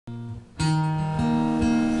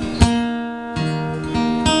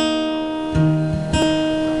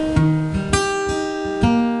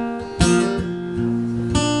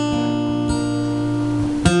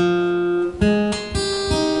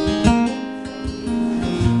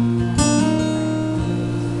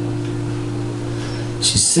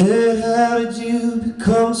Said, how did you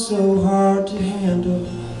become so hard to handle?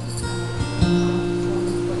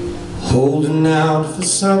 Holding out for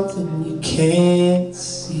something you can't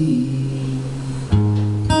see.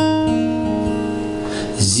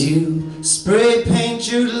 As you spray paint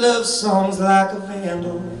your love songs like a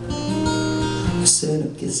vandal, I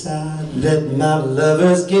said, I guess I'd let my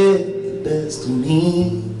lovers get the best of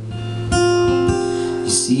me. You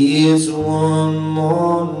see, it's one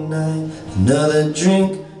more night, another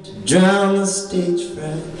drink to drown the stage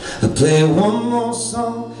fright. I play one more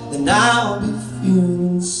song, then I'll be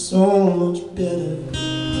feeling so much better.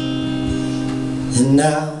 And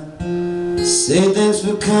now, say thanks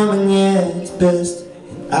for coming, yeah, it's best,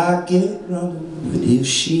 and I get running. But if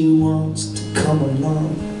she wants to come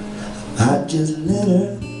along, I just let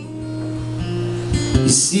her. You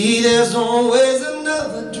see, there's always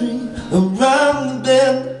another dream around the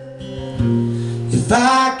bend. If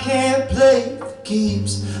I can't play for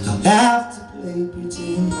keeps, I'll have to play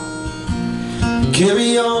pretend.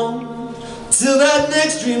 Carry on till that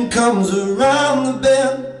next dream comes around the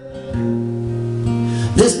bend.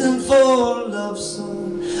 Listening for a love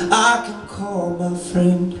song I can call my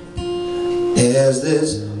friend. As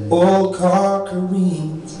this old car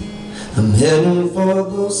careens, I'm heading for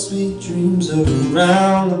those sweet dreams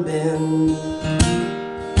around the bend.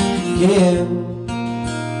 Yeah.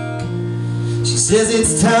 She says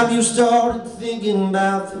it's time you started thinking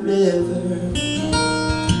about forever,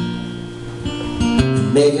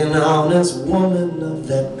 make an honest woman of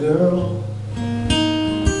that girl.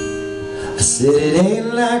 I said it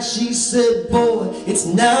ain't like she said, boy, it's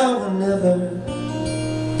now or never.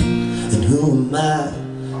 And who am I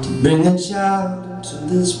to bring a child into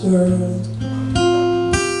this world,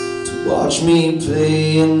 to watch me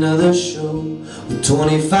play another show with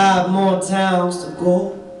 25 more towns to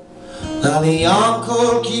go, while the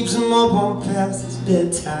encore keeps him up on past his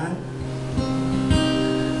bedtime.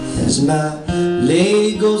 As my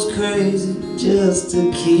lady goes crazy just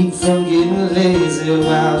to keep from getting lazy,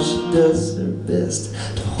 while she does her best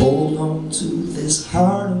to hold on to this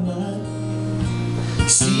heart of mine.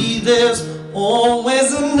 See, there's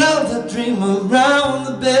always another dream around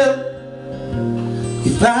the bend.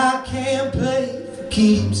 If I can't play for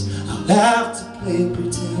keeps, I'll have to play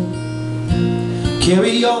pretend.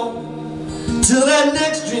 Carry on till that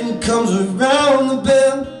next dream comes around the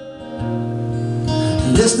bend.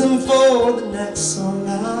 Listening for the next song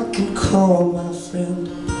I can call my friend.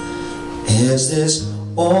 As this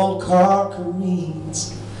old car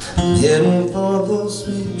careens, I'm heading for those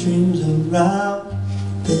sweet dreams around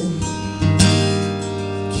then.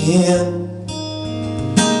 Again,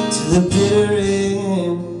 to the bitter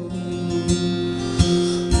end.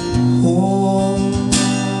 Oh,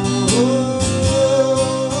 oh,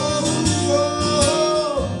 oh,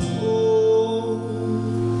 oh.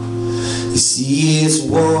 You see, it's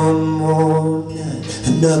one more night,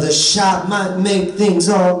 another shot might make things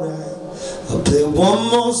alright. I'll play one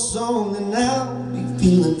more song and I'll be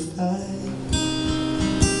feeling fine.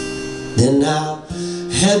 Then I'll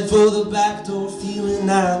head for the back door, feeling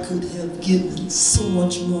I could have given so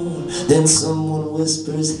much more. Then someone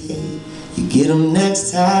whispers, hey, you get 'em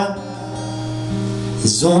next time.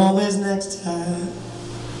 It's always next time.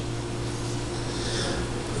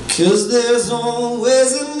 'Cause there's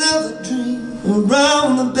always another dream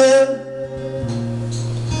around the bend.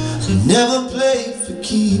 I never play for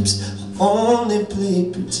keeps, I only play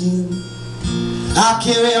pretend. I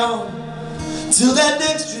carry on till that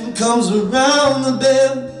next dream comes around the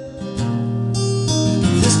bend.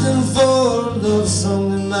 Listening for a love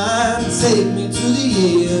song that might take me to the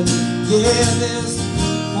end. Yeah, there's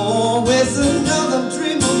always another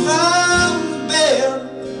dream around the bend.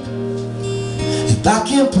 If I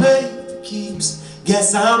can't play for keeps,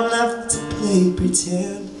 guess I'm left to play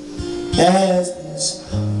pretend. As this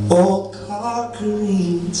old car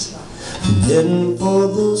careens, I'm heading for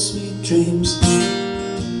those sweet dreams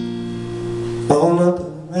on up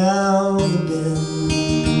and around again.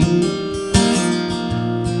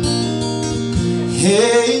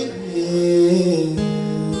 Hey.